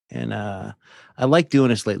And I like doing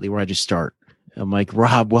this lately where I just start. I'm like,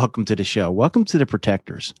 Rob, welcome to the show. Welcome to the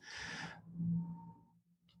Protectors.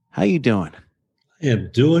 How you doing? I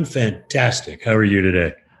am doing fantastic. How are you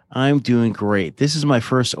today? I'm doing great. This is my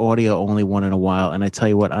first audio only one in a while, and I tell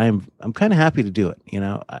you what, I'm kind of happy to do it.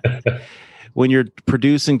 When you're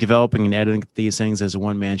producing, developing, and editing these things as a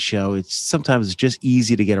one man show, it's sometimes just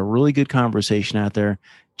easy to get a really good conversation out there,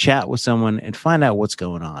 chat with someone, and find out what's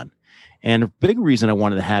going on. And a big reason I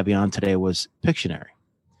wanted to have you on today was Pictionary.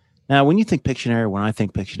 Now, when you think Pictionary, when I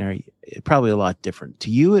think Pictionary, it's probably a lot different.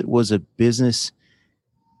 To you, it was a business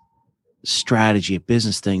strategy, a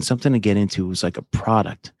business thing, something to get into. It was like a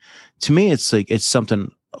product. To me, it's like it's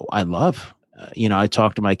something I love. I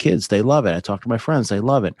talk to my kids, they love it. I talk to my friends, they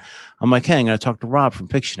love it. I'm like, hey, I'm going to talk to Rob from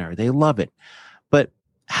Pictionary. They love it. But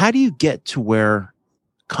how do you get to where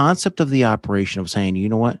concept of the operation of saying, you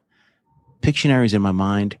know what, Pictionary is in my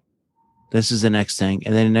mind. This is the next thing.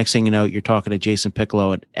 And then the next thing you know, you're talking to Jason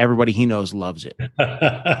Piccolo and everybody he knows loves it.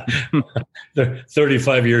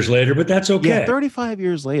 35 years later, but that's okay. Yeah, 35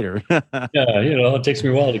 years later. Yeah, it takes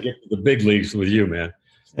me a while to get to the big leagues with you, man.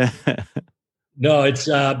 No, it's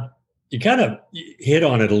you kind of hit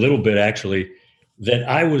on it a little bit, actually, that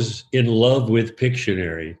I was in love with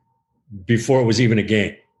Pictionary before it was even a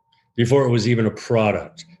game, before it was even a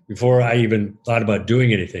product, before I even thought about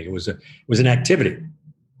doing anything. It was an activity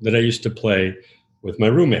that I used to play with my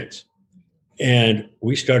roommates. And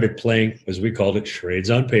we started playing, as we called it, charades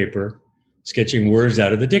on paper, sketching words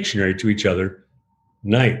out of the dictionary to each other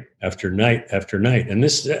night after night after night. And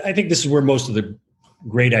I think this is where most of the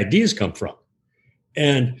great ideas come from.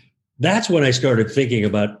 And that's when I started thinking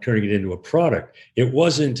about turning it into a product. It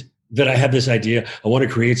wasn't that I had this idea, I want to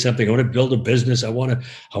create something, I want to build a business, I want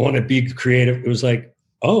to be creative. It was like,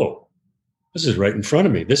 oh, this is right in front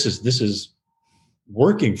of me. This is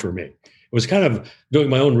working for me. It was kind of doing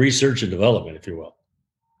my own research and development, if you will.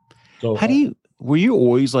 So were you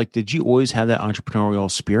always like, did you always have that entrepreneurial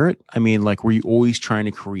spirit? I mean, like, were you always trying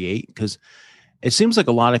to create? Because it seems like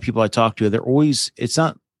a lot of people I talk to,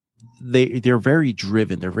 they're very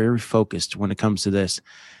driven. They're very focused when it comes to this,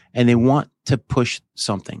 and they want to push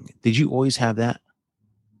something. Did you always have that?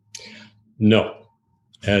 No.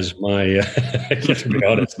 As to be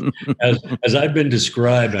honest, as I've been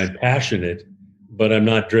described, I'm passionate, but I'm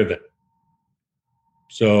not driven.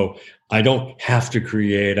 So I don't have to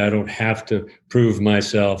create. I don't have to prove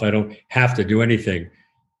myself. I don't have to do anything.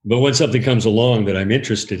 But when something comes along that I'm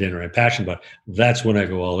interested in or I'm passionate about, that's when I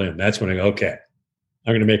go all in. That's when I go, okay,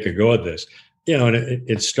 I'm going to make a go at this. And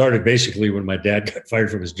it started basically when my dad got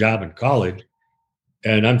fired from his job in college.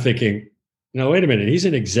 And I'm thinking, no, wait a minute. He's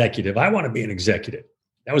an executive. I want to be an executive.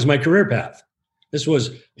 That was my career path. This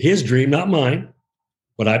was his dream, not mine,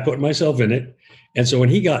 but I put myself in it. And so when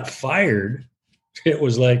he got fired, it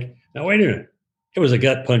was like, now, wait a minute. It was a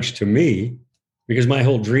gut punch to me because my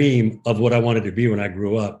whole dream of what I wanted to be when I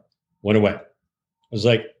grew up went away. I was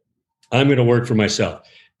like, I'm going to work for myself.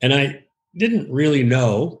 And I didn't really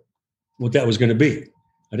know what that was going to be.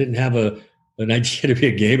 I didn't have an idea to be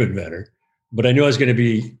a game inventor, but I knew I was going to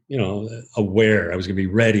be, aware. I was going to be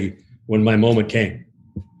ready when my moment came.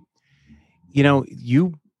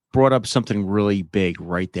 You brought up something really big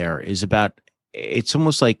right there it's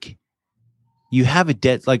almost like you have a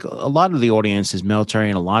debt, like a lot of the audience is military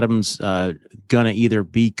and a lot of them's going to either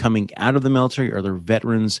be coming out of the military or they're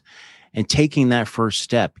veterans and taking that first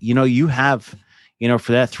step. You have,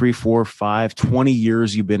 for that 3, 4, 5, 20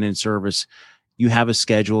 years you've been in service, you have a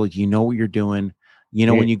schedule, you know what you're doing.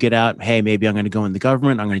 When you get out, hey, maybe I'm going to go in the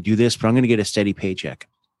government, I'm going to do this, but I'm going to get a steady paycheck.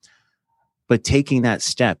 But taking that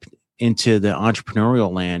step into the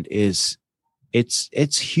entrepreneurial land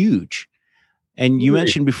it's huge. And you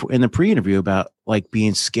mentioned before in the pre-interview about like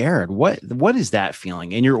being scared. What is that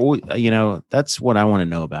feeling? And you're always, that's what I want to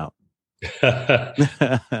know about.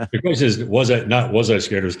 The question is, was I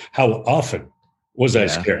scared? It was how often was I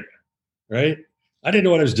scared? Right? I didn't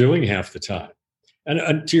know what I was doing half the time.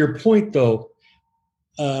 And to your point though,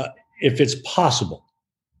 if it's possible,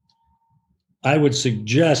 I would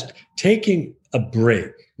suggest taking a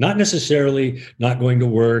break, not necessarily not going to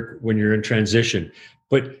work when you're in transition,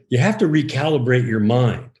 but you have to recalibrate your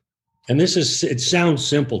mind. And it sounds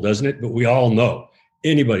simple, doesn't it? But we all know,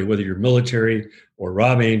 anybody, whether you're military or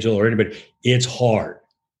Rob Angel or anybody, it's hard.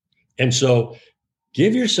 And so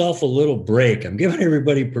give yourself a little break. I'm giving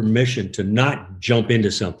everybody permission to not jump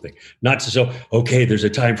into something, not to say, okay, there's a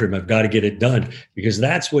time frame, I've got to get it done, because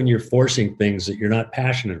that's when you're forcing things that you're not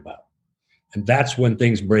passionate about. And that's when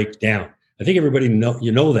things break down. I think everybody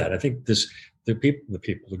know that. I think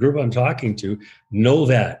the group I'm talking to know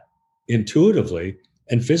that intuitively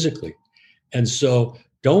and physically. And so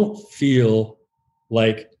don't feel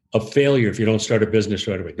like a failure if you don't start a business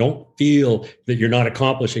right away. Don't feel that you're not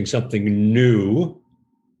accomplishing something new.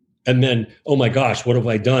 And then, oh my gosh, what have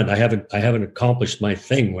I done? I haven't accomplished my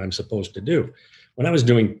thing, what I'm supposed to do. When I was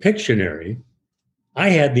doing Pictionary, I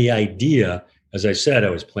had the idea, as I said, I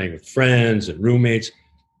was playing with friends and roommates.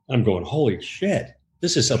 I'm going, holy shit,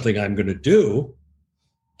 this is something I'm going to do.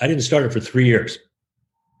 I didn't start it for 3 years,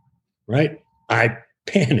 right? I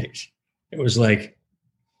panicked. It was like,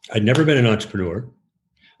 I'd never been an entrepreneur.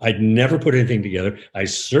 I'd never put anything together. I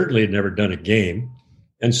certainly had never done a game.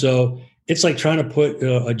 And so it's like trying to put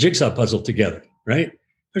a jigsaw puzzle together, right?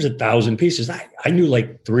 There's 1,000 pieces. I knew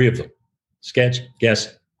like 3 of them: sketch,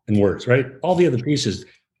 guess, and words, right? All the other pieces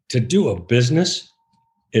to do a business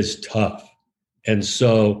is tough. And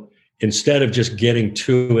so instead of just getting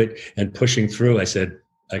to it and pushing through, I said,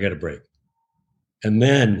 I got a break. And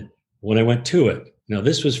then when I went to it, now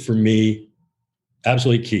this was for me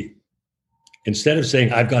absolutely key. Instead of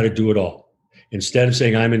saying, I've got to do it all, instead of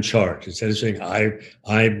saying I'm in charge, instead of saying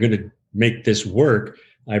I'm going to make this work,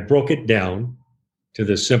 I broke it down to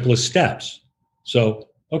the simplest steps. So,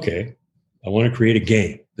 okay, I want to create a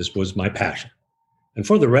game. This was my passion. And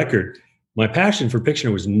for the record, my passion for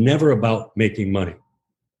Pictionary was never about making money.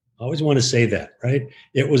 I always want to say that, right?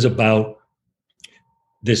 It was about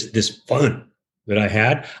this fun that I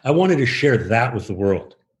had. I wanted to share that with the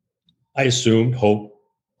world. I assumed, hoped,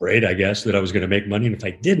 prayed, I guess, that I was going to make money. And if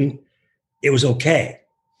I didn't, it was okay.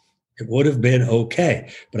 It would have been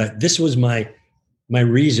okay. But this was my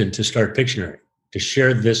reason to start Pictionary, to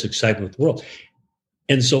share this excitement with the world.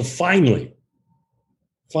 And so finally,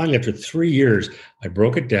 after 3 years, I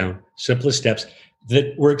broke it down, simplest steps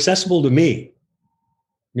that were accessible to me,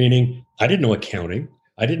 meaning I didn't know accounting.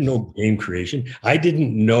 I didn't know game creation. I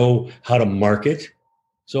didn't know how to market.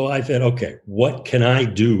 So I said, okay, what can I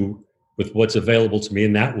do with what's available to me?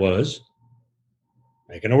 And that was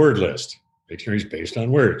making a word list. Dictionary is based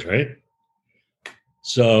on words, right?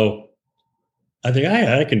 So I think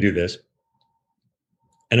I can do this.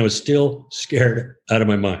 And I was still scared out of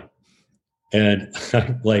my mind. And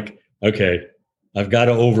I'm like, okay, I've got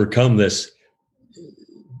to overcome this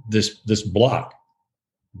block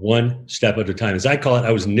one step at a time. As I call it,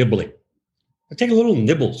 I was nibbling. I take a little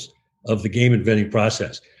nibbles of the game inventing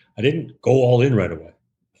process. I didn't go all in right away.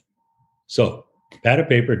 So pad of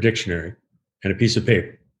paper, a dictionary, and a piece of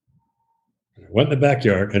paper. And I went in the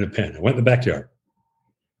backyard and a pen. I went in the backyard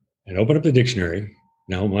and opened up the dictionary.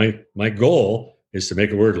 Now my goal is to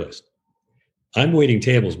make a word list. I'm waiting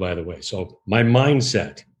tables, by the way. So my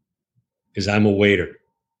mindset is I'm a waiter.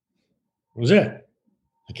 What was it?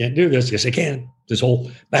 I can't do this. Yes, I can. This whole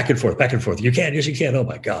back and forth, back and forth. You can. Yes, you can. Oh,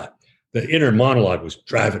 my God. The inner monologue was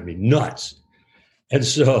driving me nuts. And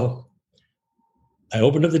so I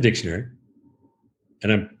opened up the dictionary.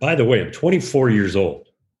 And by the way, I'm 24 years old,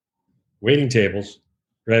 waiting tables,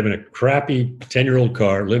 driving a crappy 10-year-old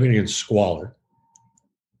car, living in squalor.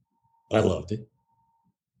 I loved it.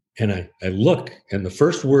 And I look, and the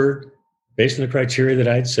first word, based on the criteria that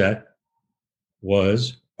I had set,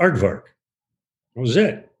 was aardvark. That was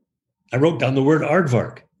it. I wrote down the word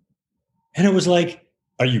aardvark. And it was like,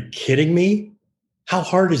 are you kidding me? How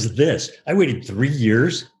hard is this? I waited 3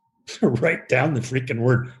 years to write down the freaking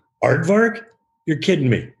word aardvark? You're kidding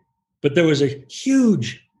me. But there was a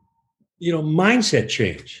huge, mindset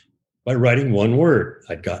change by writing one word.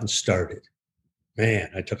 I'd gotten started. Man,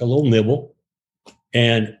 I took a little nibble.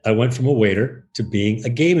 And I went from a waiter to being a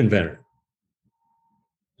game inventor.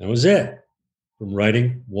 That was it. From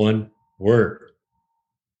writing one word.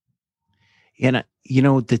 And,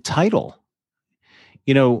 the title,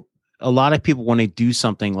 a lot of people want to do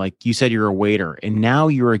something like you said, you're a waiter and now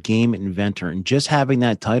you're a game inventor. And just having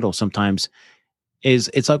that title sometimes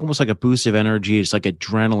it's like almost like a boost of energy. It's like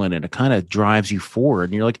adrenaline and it kind of drives you forward.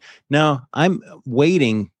 And you're like, no, I'm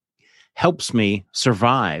waiting helps me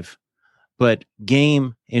survive. But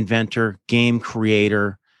game inventor, game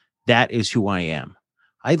creator, that is who I am.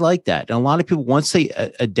 I like that. And a lot of people, once they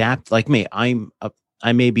adapt, like me,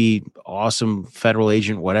 I may be awesome federal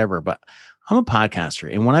agent, whatever, but I'm a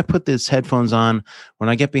podcaster. And when I put these headphones on, when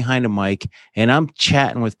I get behind a mic and I'm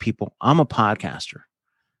chatting with people, I'm a podcaster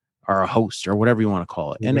or a host or whatever you want to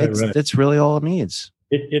call it. And that's really all it needs.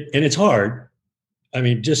 And it's hard. I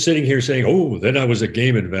mean, just sitting here saying, oh, then I was a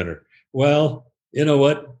game inventor. Well, you know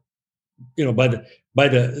what? By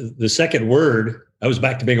the second word, I was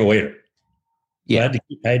back to being a waiter. Yeah, I had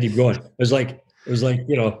to keep going. It was like I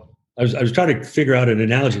was trying to figure out an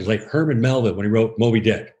analogy. It's like Herman Melville when he wrote Moby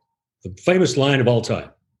Dick, the famous line of all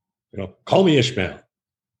time. Call me Ishmael.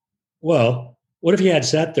 Well, what if he had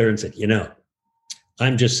sat there and said,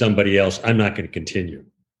 I'm just somebody else. I'm not going to continue.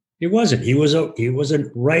 He wasn't. He was a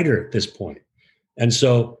writer at this point. And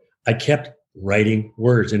so I kept writing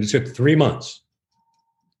words, and it took 3 months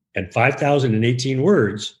and 5,018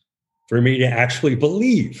 words for me to actually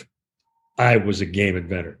believe I was a game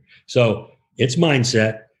inventor. So it's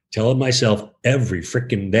mindset, telling myself every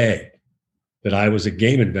freaking day that I was a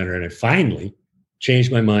game inventor. And I finally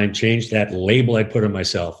changed my mind, changed that label I put on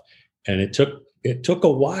myself. And it took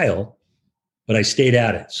a while, but I stayed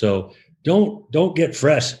at it. So don't get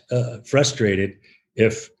frustrated.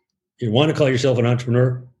 If you want to call yourself an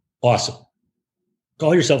entrepreneur, awesome.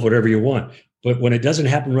 Call yourself whatever you want. But when it doesn't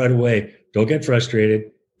happen right away, don't get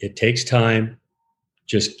frustrated. It takes time.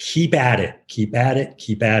 Just keep at it. Keep at it.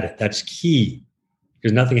 Keep at it. That's key,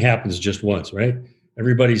 because nothing happens just once, right?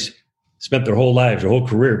 Everybody's spent their whole lives, their whole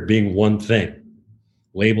career being one thing,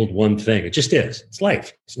 labeled one thing. It just is. It's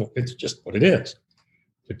life. It's just what it is.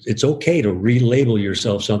 It's okay to relabel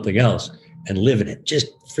yourself something else and live in it. Just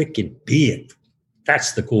freaking be it.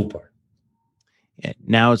 That's the cool part.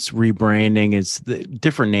 Now it's rebranding. It's the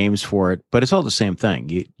different names for it, but it's all the same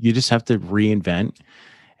thing. You just have to reinvent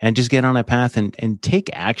and just get on a path and take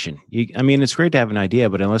action. I mean, it's great to have an idea,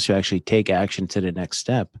 but unless you actually take action to the next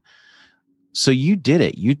step. So you did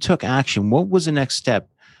it. You took action. What was the next step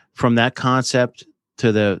from that concept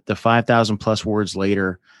to the 5,000 plus words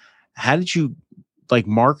later? How did you, like,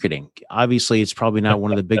 marketing? Obviously, it's probably not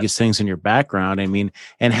one of the biggest things in your background. I mean,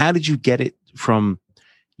 and how did you get it from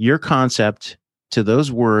your concept to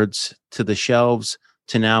those words, to the shelves,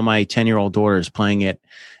 to now my 10-year-old daughter is playing it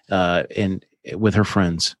with her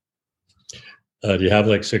friends? Do you have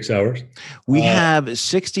like 6 hours? We have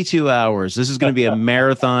 62 hours. This is going to be a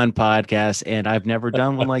marathon podcast, and I've never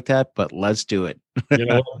done one like that, but let's do it.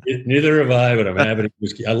 Neither have I, but I'm happy to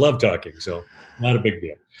whiskey. I love talking, so not a big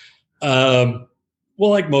deal. Well,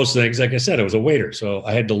 like most things, like I said, I was a waiter, so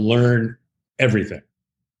I had to learn everything.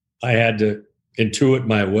 I had to intuit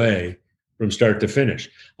my way from start to finish.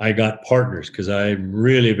 I got partners because I'm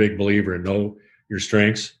really a big believer in know your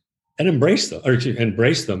strengths and embrace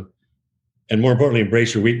them, and more importantly,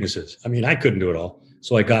 embrace your weaknesses. I mean, I couldn't do it all.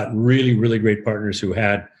 So I got really, really great partners who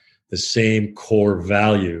had the same core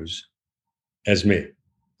values as me.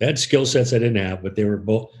 They had skill sets I didn't have, but they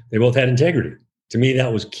both had integrity. To me,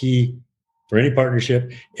 that was key for any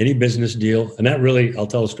partnership, any business deal. And that really, I'll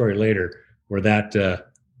tell a story later where that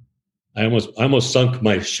I almost sunk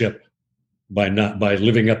my ship by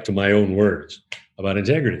living up to my own words about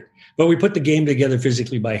integrity. But we put the game together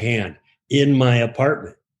physically by hand in my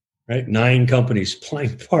apartment, right? 9 companies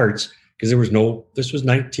playing parts, because this was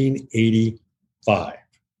 1985.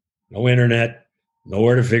 No internet,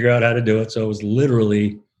 nowhere to figure out how to do it. So it was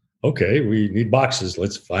literally, okay, we need boxes.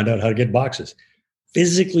 Let's find out how to get boxes.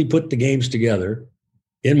 Physically put the games together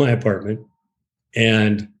in my apartment.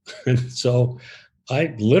 And so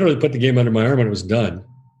I literally put the game under my arm when it was done.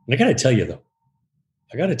 And I got to tell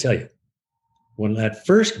you, when that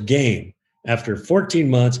first game, after 14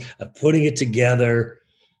 months of putting it together,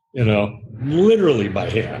 literally by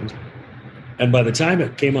hand, and by the time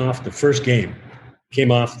it came off, the first game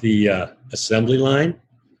came off the assembly line,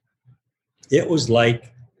 it was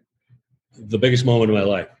like the biggest moment of my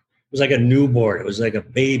life. It was like a newborn. It was like a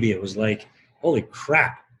baby. It was like, holy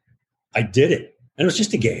crap, I did it. And it was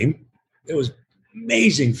just a game. It was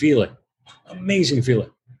amazing feeling.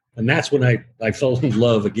 And that's when I fell in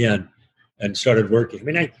love again and started working. I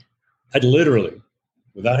mean, I'd literally,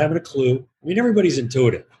 without having a clue, I mean, everybody's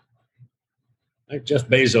intuitive. Like Jeff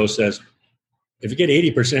Bezos says, if you get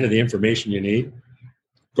 80% of the information you need,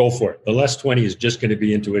 go for it. The last 20 is just going to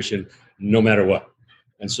be intuition no matter what.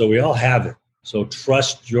 And so we all have it. So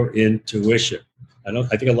trust your intuition.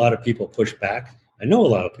 I think a lot of people push back. I know a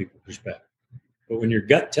lot of people push back. But when your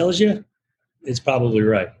gut tells you, it's probably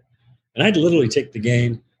right. And I'd literally take the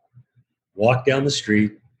game, walk down the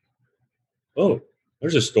street. Oh,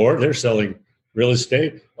 there's a store. They're selling real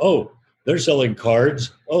estate. Oh, they're selling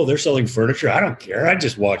cards. Oh, they're selling furniture. I don't care. I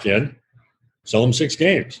just walk in, sell them 6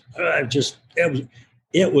 games.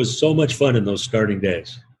 It was so much fun in those starting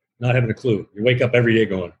days, not having a clue. You wake up every day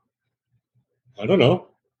going, I don't know.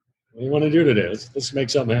 What do you want to do today? Let's make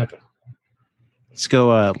something happen. Let's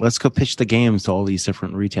go pitch the games to all these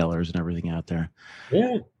different retailers and everything out there.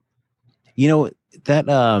 Yeah.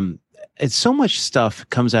 That it's so much stuff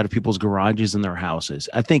comes out of people's garages and their houses.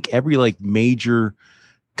 I think every major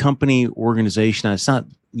company organization that's not,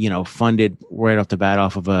 funded right off the bat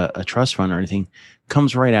off of a trust fund or anything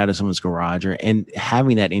comes right out of someone's garage, and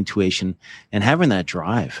having that intuition and having that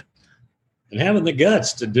drive. And having the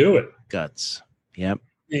guts to do it. Guts. Yep.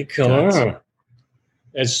 Hey, come on.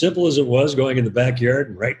 as simple as it was going in the backyard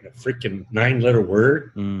and writing a freaking 9-letter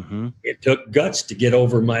word, Mm-hmm. it took guts to get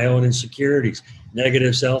over my own insecurities,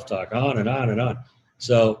 negative self-talk, on and on and on.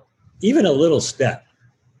 So even a little step,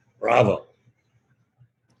 bravo.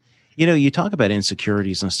 You talk about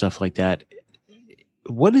insecurities and stuff like that.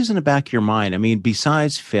 What is in the back of your mind? I mean,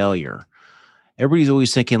 besides failure, everybody's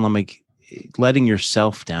always thinking like letting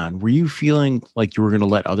yourself down. Were you feeling like you were going to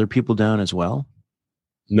let other people down as well?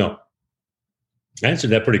 No. I answered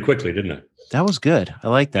that pretty quickly, didn't I? That was good. I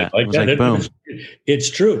like that. Like It was that. like, boom. It's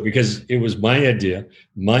true because it was my idea,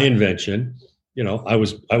 my invention. I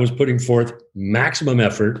was putting forth maximum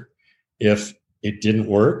effort. If it didn't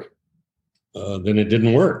work, then it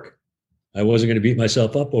didn't work. I wasn't going to beat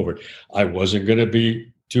myself up over it. I wasn't going to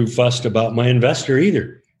be too fussed about my investor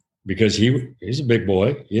either, because he's a big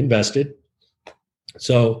boy. He invested.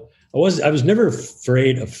 So I was never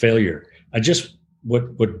afraid of failure.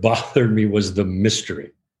 What bothered me was the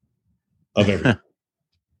mystery of everything.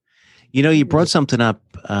 You brought something up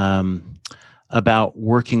about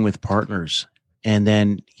working with partners and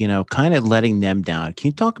then, kind of letting them down. Can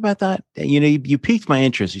you talk about that? You piqued my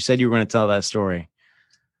interest. You said you were going to tell that story.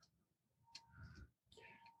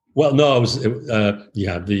 Well, no,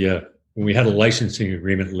 when we had a licensing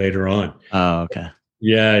agreement later on. Oh, okay.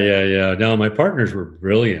 Yeah. No, my partners were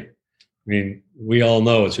brilliant. I mean, we all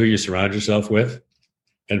know it's who you surround yourself with.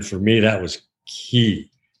 And for me, that was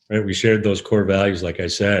key, right? We shared those core values, like I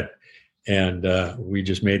said, and we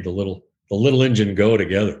just made the little engine go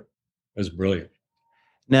together. It was brilliant.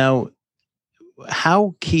 Now,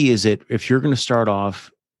 how key is it if you're going to start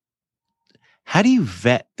off? How do you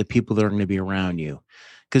vet the people that are going to be around you?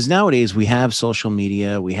 Because nowadays we have social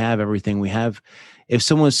media, we have everything. If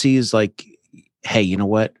someone sees like, hey, you know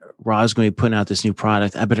what? Ra's going to be putting out this new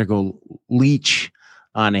product. I better go leech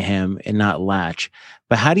onto him and not latch.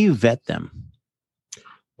 But how do you vet them?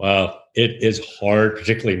 Wow, it is hard,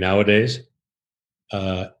 particularly nowadays.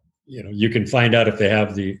 You can find out if they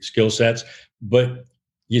have the skill sets, but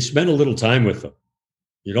you spend a little time with them.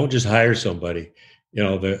 You don't just hire somebody.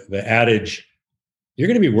 The adage, you're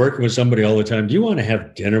going to be working with somebody all the time. Do you want to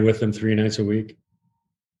have dinner with them 3 nights a week?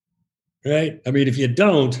 Right? I mean, if you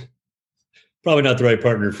don't, probably not the right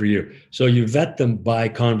partner for you. So you vet them by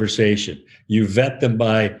conversation. You vet them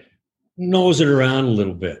by nosing around a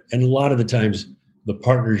little bit. And a lot of the times, the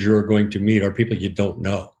partners you're going to meet are people you don't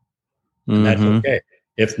know. And that's okay,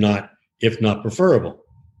 if not preferable.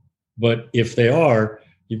 But if they are,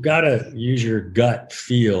 you've got to use your gut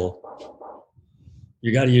feel.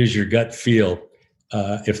 You got to use your gut feel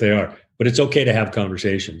if they are. But it's okay to have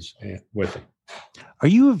conversations with them. Are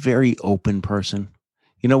you a very open person?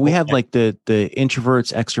 We have like the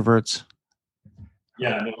introverts, extroverts.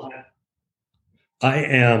 Yeah, no, I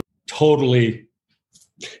am totally.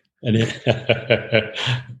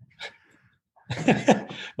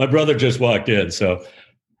 My brother just walked in, so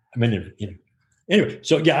anyway.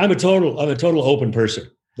 So yeah, I'm a total open person.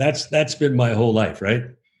 That's been my whole life, right?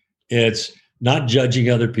 It's not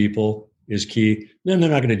judging other people is key. Then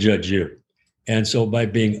they're not going to judge you, and so by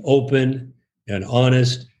being open and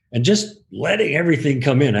honest and just letting everything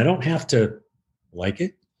come in, I don't have to like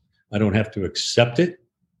it, I don't have to accept it,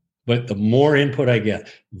 but the more input I get,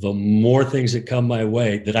 the more things that come my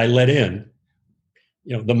way that I let in,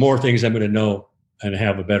 the more things I'm going to know and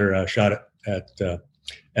have a better shot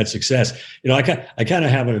at success. I kind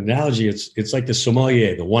of have an analogy. It's like the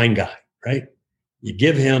sommelier, the wine guy, right? You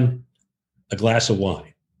give him a glass of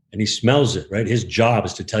wine and he smells it, right? His job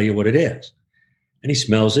is to tell you what it is. And he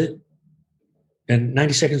smells it. And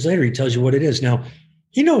 90 seconds later, he tells you what it is. Now,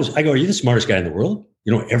 he knows. I go, are you the smartest guy in the world?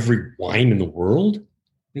 You know every wine in the world?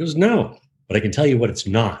 He goes, no, but I can tell you what it's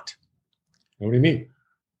not. What do you mean?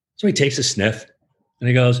 So he takes a sniff and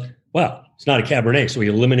he goes, well, it's not a Cabernet. So he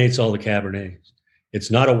eliminates all the Cabernets.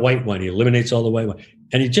 It's not a white wine. He eliminates all the white wine.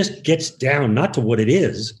 And he just gets down, not to what it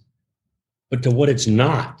is, but to what it's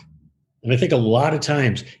not. And I think a lot of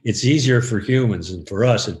times it's easier for humans and for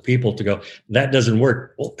us and people to go, that doesn't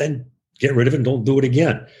work. Well, then get rid of it and don't do it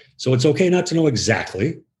again. So it's okay not to know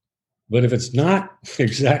exactly, but if it's not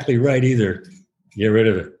exactly right either, get rid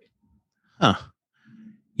of it. Huh.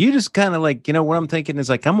 You just kind of like, what I'm thinking is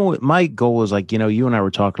like, my goal is like, you and I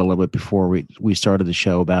were talking a little bit before we started the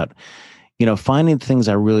show about, finding the things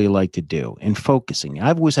I really like to do and focusing.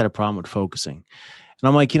 I've always had a problem with focusing. And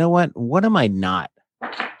I'm like, what am I not?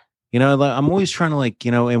 I'm always trying to like,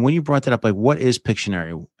 and when you brought that up, like, what is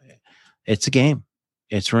Pictionary? It's a game.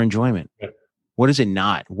 It's for enjoyment. Yep. What is it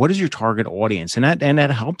not? What is your target audience? And that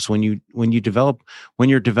helps when you're developing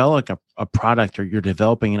a product or you're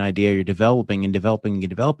developing an idea, you're developing.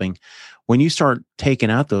 When you start taking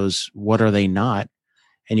out those, what are they not?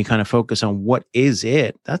 and you kind of focus on what is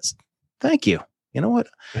it, thank you. You know what?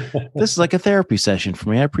 This is like a therapy session for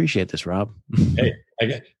me. I appreciate this, Rob.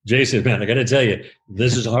 Hey, Jason, man, I got to tell you,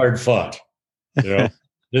 this is hard fought. You know,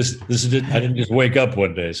 this is I didn't just wake up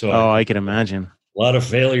one day. So I can imagine a lot of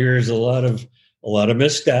failures, a lot of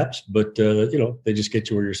missteps, but they just get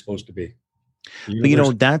you where you're supposed to be.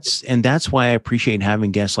 But that's why I appreciate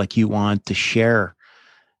having guests like you on to share.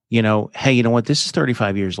 Hey, you know what? This is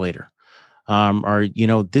 35 years later, or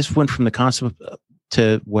this went from the concept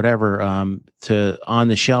to whatever to on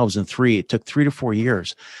the shelves in 3. It took 3 to 4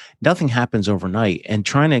 years. Nothing happens overnight, and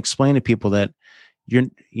trying to explain to people that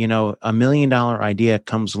 $1 million idea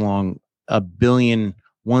comes along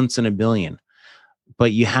once in a billion,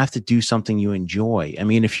 but you have to do something you enjoy. I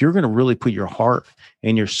mean, if you're going to really put your heart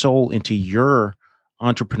and your soul into your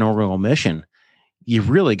entrepreneurial mission, you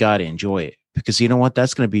really got to enjoy it, because you know what?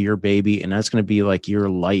 That's going to be your baby, and that's going to be like your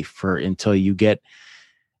life until you get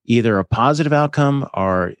either a positive outcome,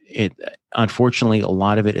 or unfortunately, a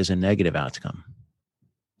lot of it is a negative outcome.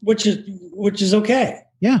 Which is okay.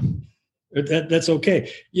 Yeah. That's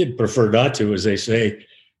okay. You'd prefer not to, as they say,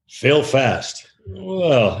 fail fast.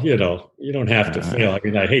 Well, you don't have to fail. I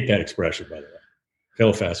mean, I hate that expression, by the way.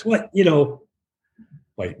 Fail fast. What?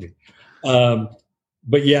 Bite me.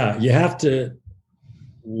 But yeah, you have to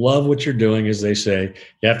love what you're doing, as they say.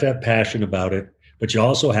 You have to have passion about it, but you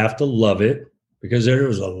also have to love it, because there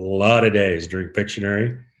was a lot of days during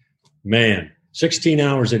Pictionary. Man, 16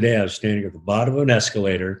 hours a day, I was standing at the bottom of an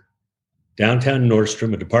escalator, downtown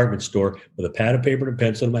Nordstrom, a department store, with a pad of paper and a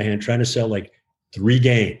pencil in my hand, trying to sell like 3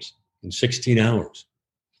 games in 16 hours.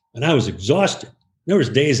 And I was exhausted. There was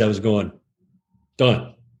days I was going,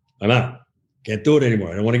 done. I'm out. Can't do it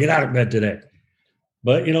anymore. I don't want to get out of bed today.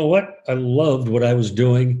 But you know what? I loved what I was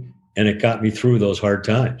doing, and it got me through those hard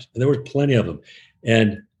times. And there were plenty of them.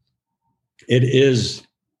 And it is,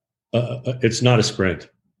 it's not a sprint,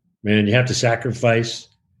 man. You have to sacrifice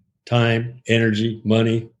time, energy,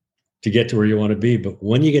 money to get to where you want to be. But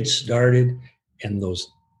when you get started and those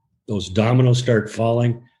dominoes start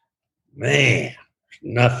falling, man,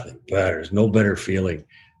 there's nothing better. There's no better feeling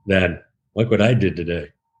than look what I did today.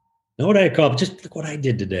 Not what I accomplished, just look what I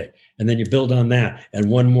did today. And then you build on that, and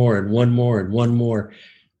one more and one more and one more.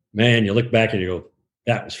 Man, you look back and you go,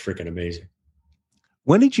 that was freaking amazing.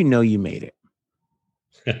 When did you know you made it?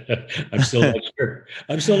 I'm still not sure.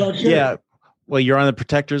 Yeah. Well, you're on the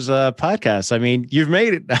Protectors podcast. I mean, you've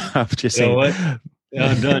made it. I'm just saying. What? Yeah,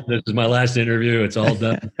 I'm done. This is my last interview. It's all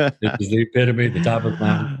done. This is the epitome, the top of the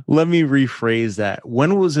mountain. Let me rephrase that.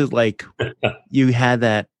 When was it like you had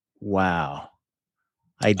that, wow,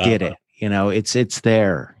 I did it. It's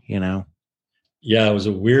there, Yeah, it was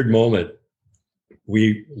a weird moment.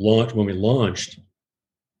 When we launched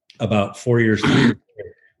about 4 years later,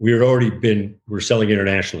 we're selling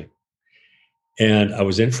internationally. And I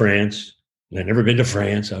was in France, and I'd never been to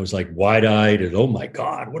France. I was like wide-eyed and, oh my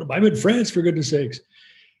God, I'm in France, for goodness sakes.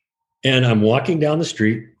 And I'm walking down the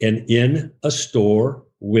street, and in a store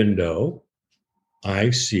window, I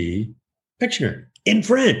see Pictionary in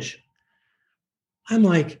French. I'm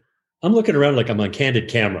looking around like I'm on candid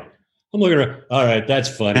camera. I'm looking around, all right, that's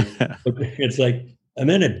funny. It's like, and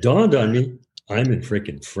then it dawned on me, I'm in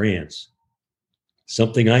freaking France.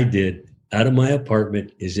 Something I did out of my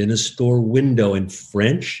apartment is in a store window in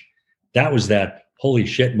French. That was that holy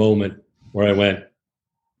shit moment where I went,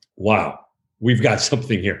 wow, we've got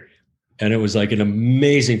something here. And it was like an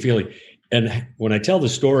amazing feeling. And when I tell the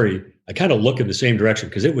story, I kind of look in the same direction,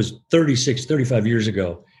 because it was 35 years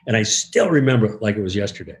ago. And I still remember it like it was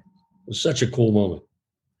yesterday. It was such a cool moment.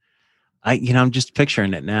 I'm just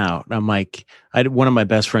picturing it now. I'm like, one of my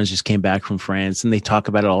best friends just came back from France, and they talk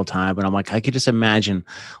about it all the time. But I'm like, I could just imagine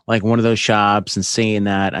like one of those shops and seeing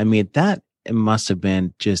that. I mean, it must have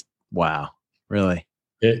been just, wow, really.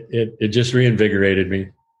 It just reinvigorated me.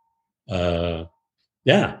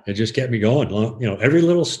 Yeah, it just kept me going. Every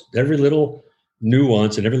little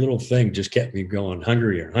nuance and every little thing just kept me going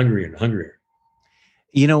hungrier and hungrier and hungrier.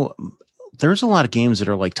 There's a lot of games that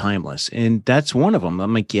are like timeless, and that's one of them.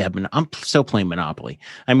 I'm like, yeah, I'm still playing Monopoly.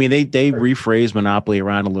 I mean, they rephrase Monopoly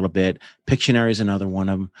around a little bit. Pictionary is another one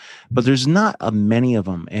of them, but there's not many of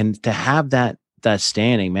them. And to have that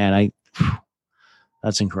standing, man,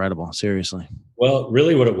 that's incredible. Seriously. Well,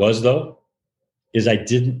 really what it was, though, is I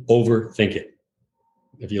didn't overthink it.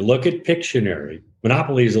 If you look at Pictionary,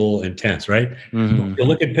 Monopoly is a little intense, right? Mm-hmm. If you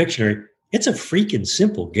look at Pictionary, it's a freaking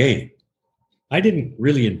simple game. I didn't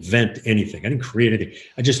really invent anything. I didn't create anything.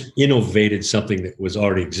 I just innovated something that was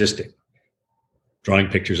already existing. Drawing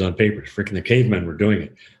pictures on paper. Freaking the cavemen were doing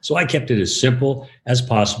it. So I kept it as simple as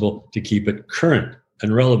possible to keep it current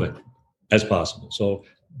and relevant as possible. So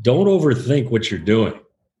don't overthink what you're doing,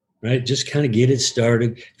 right? Just kind of get it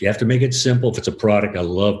started. If you have to make it simple, if it's a product, I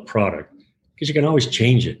love product because you can always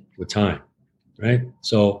change it with time, right?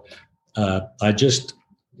 So I just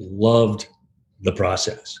loved the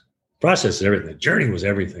process. Process is everything. The journey was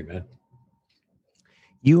everything, man.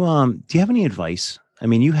 You do you have any advice? I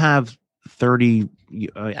mean, you have 30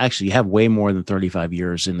 actually you have way more than 35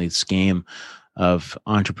 years in this game of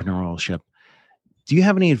entrepreneurship. Do you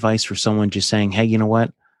have any advice for someone just saying, "Hey, you know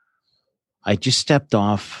what? I just stepped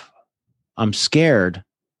off. I'm scared,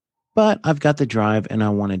 but I've got the drive and I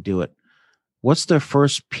want to do it." What's the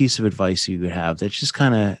first piece of advice you would have that's just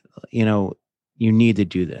kind of, you need to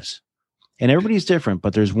do this? And everybody's different,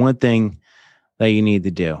 but there's one thing that you need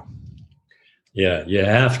to do. Yeah, you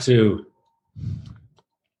have to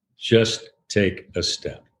just take a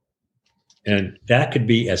step. And that could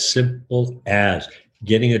be as simple as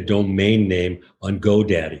getting a domain name on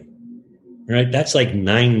GoDaddy, right? That's like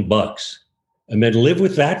 $9. And then live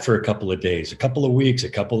with that for a couple of days, a couple of weeks, a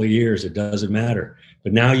couple of years. It doesn't matter.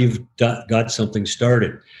 But now you've got something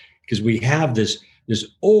started, because we have this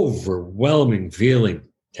overwhelming feeling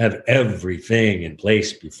to have everything in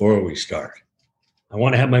place before we start. I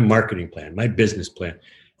want to have my marketing plan, my business plan,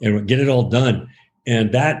 and get it all done.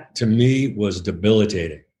 And that to me was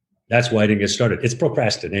debilitating. That's why I didn't get started. It's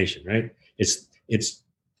procrastination, right?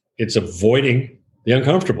 It's avoiding the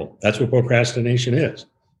uncomfortable. That's what procrastination is.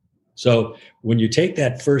 So when you take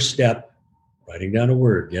that first step, writing down a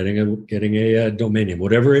word, getting a domain name,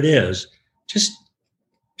 whatever it is, just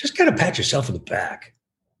kind of pat yourself in the back,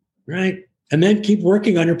 right? And then keep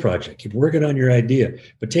working on your project, keep working on your idea,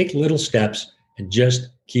 but take little steps and just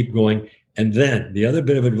keep going. And then the other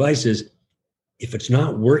bit of advice is, if it's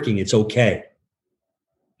not working, it's okay.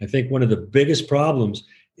 I think one of the biggest problems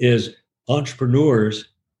is entrepreneurs,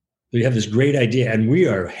 they have this great idea and we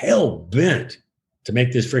are hell bent to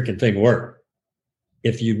make this freaking thing work.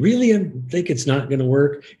 If you really think it's not going to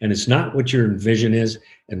work and it's not what your vision is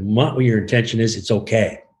and not what your intention is, it's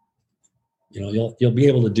okay. You'll be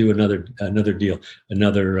able to do another deal,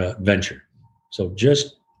 another venture. So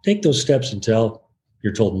just take those steps until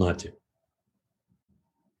you're told not to.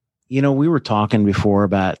 We were talking before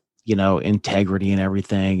about, integrity and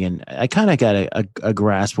everything. And I kind of got a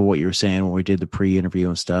grasp of what you were saying when we did the pre-interview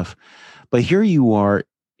and stuff. But here you are,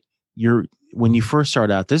 when you first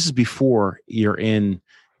start out, this is before you're in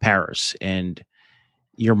Paris and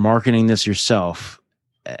you're marketing this yourself.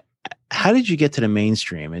 How did you get to the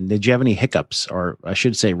mainstream? And did you have any hiccups, or I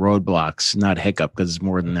should say roadblocks, not hiccup, because it's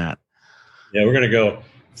more than that? Yeah, we're going to go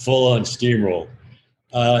full on steamroll.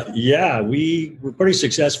 We were pretty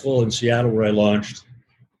successful in Seattle where I launched,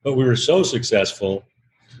 but we were so successful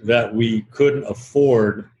that we couldn't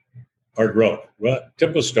afford our growth. Well,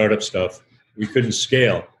 typical startup stuff, we couldn't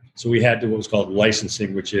scale. So we had to what was called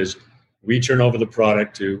licensing, which is we turn over the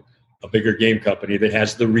product to a bigger game company that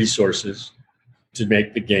has the resources to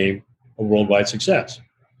make the game a worldwide success.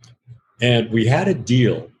 And we had a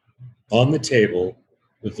deal on the table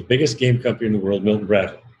with the biggest game company in the world, Milton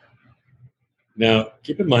Bradley. Now,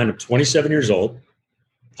 keep in mind, I'm 27 years old.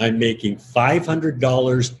 I'm making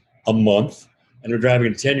 $500 a month, and I'm driving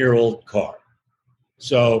a 10-year-old car.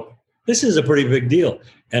 So this is a pretty big deal.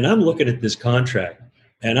 And I'm looking at this contract,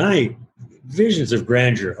 and visions of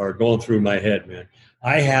grandeur are going through my head, man.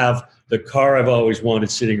 I have the car I've always wanted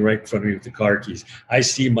sitting right in front of me with the car keys. I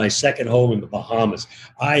see my second home in the Bahamas.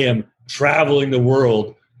 I am traveling the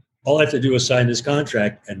world. All I have to do is sign this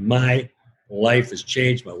contract, and my life has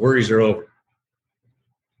changed. My worries are over.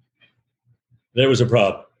 There was a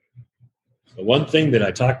problem. The one thing that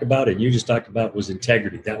I talked about and you just talked about was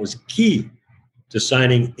integrity. That was key to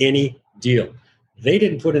signing any deal. They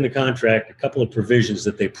didn't put in the contract a couple of provisions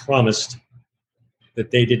that they promised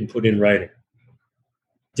that they didn't put in writing.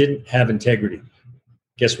 Didn't have integrity.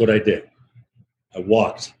 Guess what I did? I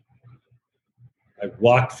walked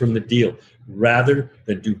from the deal. Rather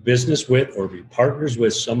than do business with or be partners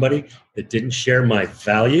with somebody that didn't share my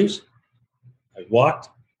values, I walked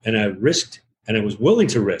and I risked, and I was willing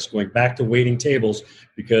to risk going back to waiting tables,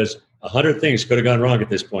 because 100 things could have gone wrong at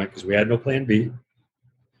this point because we had no plan B.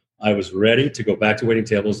 I was ready to go back to waiting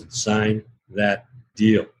tables and sign that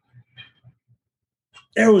deal.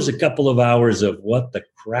 There was a couple of hours of what the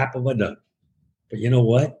crap have I done? But you know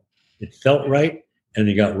what? It felt right. And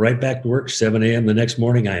he got right back to work, 7 a.m. the next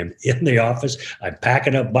morning. I am in the office. I'm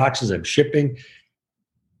packing up boxes. I'm shipping.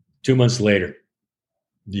 2 months later,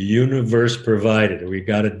 the universe provided. We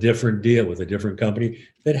got a different deal with a different company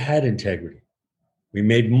that had integrity. We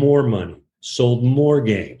made more money, sold more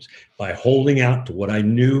games by holding out to what I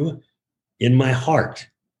knew in my heart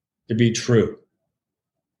to be true.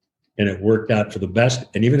 and it worked out for the best.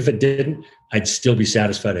 And even if it didn't, I'd still be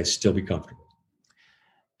satisfied. I'd still be comfortable.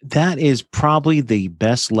 That is probably the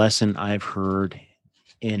best lesson I've heard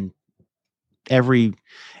in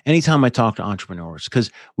anytime I talk to entrepreneurs, because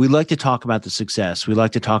we like to talk about the success. We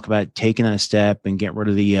like to talk about taking that step and get rid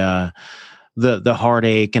of the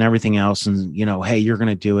heartache and everything else. And, hey, you're going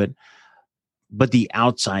to do it. But the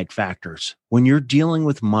outside factors, when you're dealing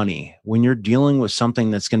with money, when you're dealing with something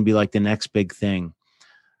that's going to be like the next big thing,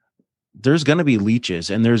 there's going to be leeches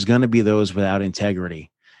and there's going to be those without integrity.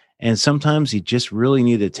 And sometimes you just really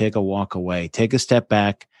need to take a walk away, take a step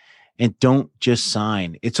back, and don't just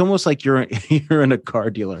sign. It's almost like you're in a car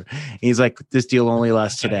dealer. He's like, this deal only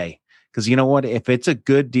lasts today. Because you know what? If it's a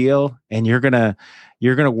good deal and you're gonna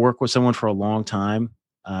work with someone for a long time,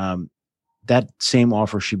 that same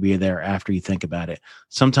offer should be there after you think about it.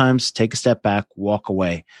 Sometimes take a step back, walk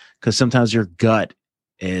away, because sometimes your gut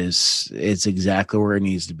is exactly where it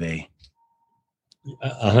needs to be.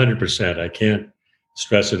 100%. I can't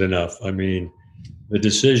stress it enough. I mean, if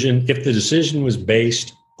the decision was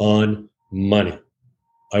based on money,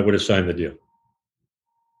 I would have signed the deal.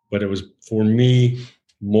 But it was, for me,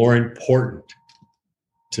 more important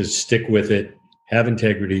to stick with it, have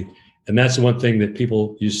integrity. And that's the one thing that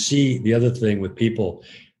you see the other thing with people,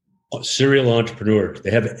 serial entrepreneurs,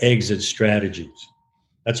 they have exit strategies.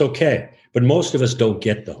 That's okay. But most of us don't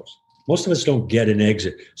get those. Most of us don't get an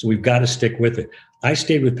exit. So we've got to stick with it. I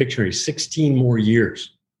stayed with PICTIONARY 16 more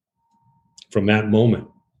years from that moment.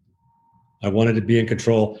 I wanted to be in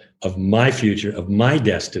control of my future, of my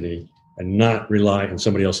destiny, and not rely on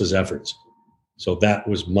somebody else's efforts. So that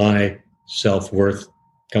was my self-worth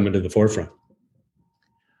coming to the forefront.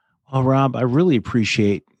 Well, Rob, I really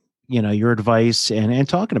appreciate, your advice and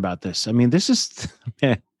talking about this. I mean, this is,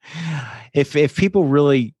 if people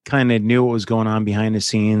really kind of knew what was going on behind the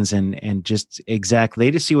scenes and just exactly,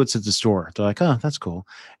 they just see what's at the store. They're like, oh, that's cool.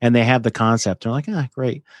 And they have the concept. They're like,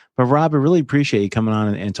 great. But Rob, I really appreciate you coming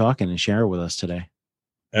on and talking and sharing with us today.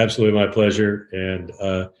 Absolutely. My pleasure. And,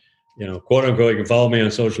 quote unquote, you can follow me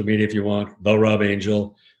on social media if you want, the Rob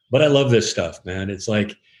Angel. But I love this stuff, man. It's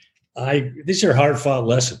like, these are hard fought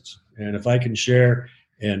lessons. And if I can share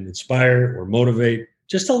and inspire or motivate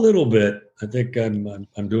just a little bit, I think I'm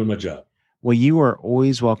doing my job. Well, you are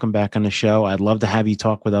always welcome back on the show. I'd love to have you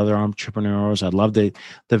talk with other entrepreneurs. I'd love the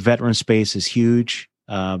veteran space is huge.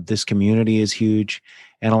 This community is huge.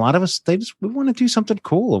 And a lot of us, we want to do something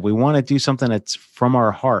cool. We want to do something that's from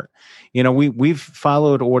our heart. We've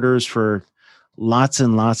followed orders for lots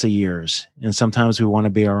and lots of years. And sometimes we want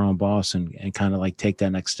to be our own boss and kind of like take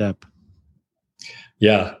that next step.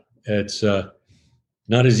 Yeah, it's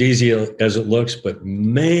not as easy as it looks, but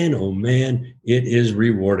man, oh man, it is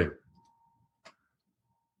rewarding.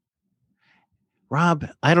 Rob,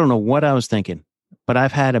 I don't know what I was thinking, but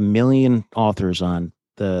I've had 1 million authors on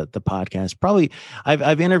the podcast. Probably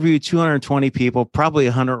I've interviewed 220 people, probably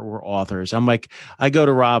 100 were authors. I go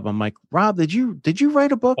to Rob, I'm like, Rob, did you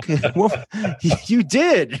write a book? Well, you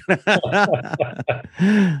did.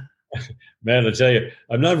 Man, I tell you,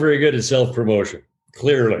 I'm not very good at self-promotion,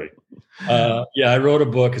 clearly. I wrote a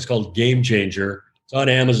book. It's called Game Changer. It's on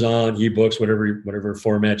Amazon, ebooks, whatever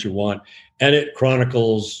format you want. And it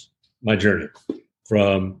chronicles my journey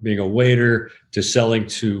from being a waiter to selling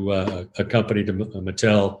to a company, to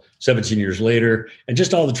Mattel 17 years later, and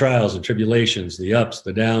just all the trials and tribulations, the ups,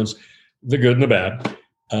 the downs, the good and the bad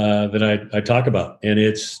that I talk about. And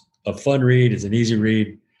it's a fun read. It's an easy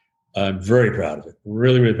read. I'm very proud of it,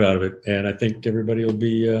 really, really proud of it. And I think everybody will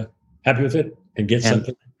be happy with it and get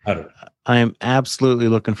something out of it. I am absolutely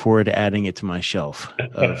looking forward to adding it to my shelf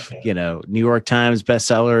of, New York Times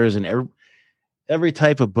bestsellers and every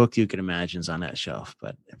type of book you can imagine is on that shelf.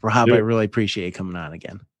 But Rob, I really appreciate you coming on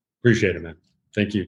again. Appreciate it, man. Thank you.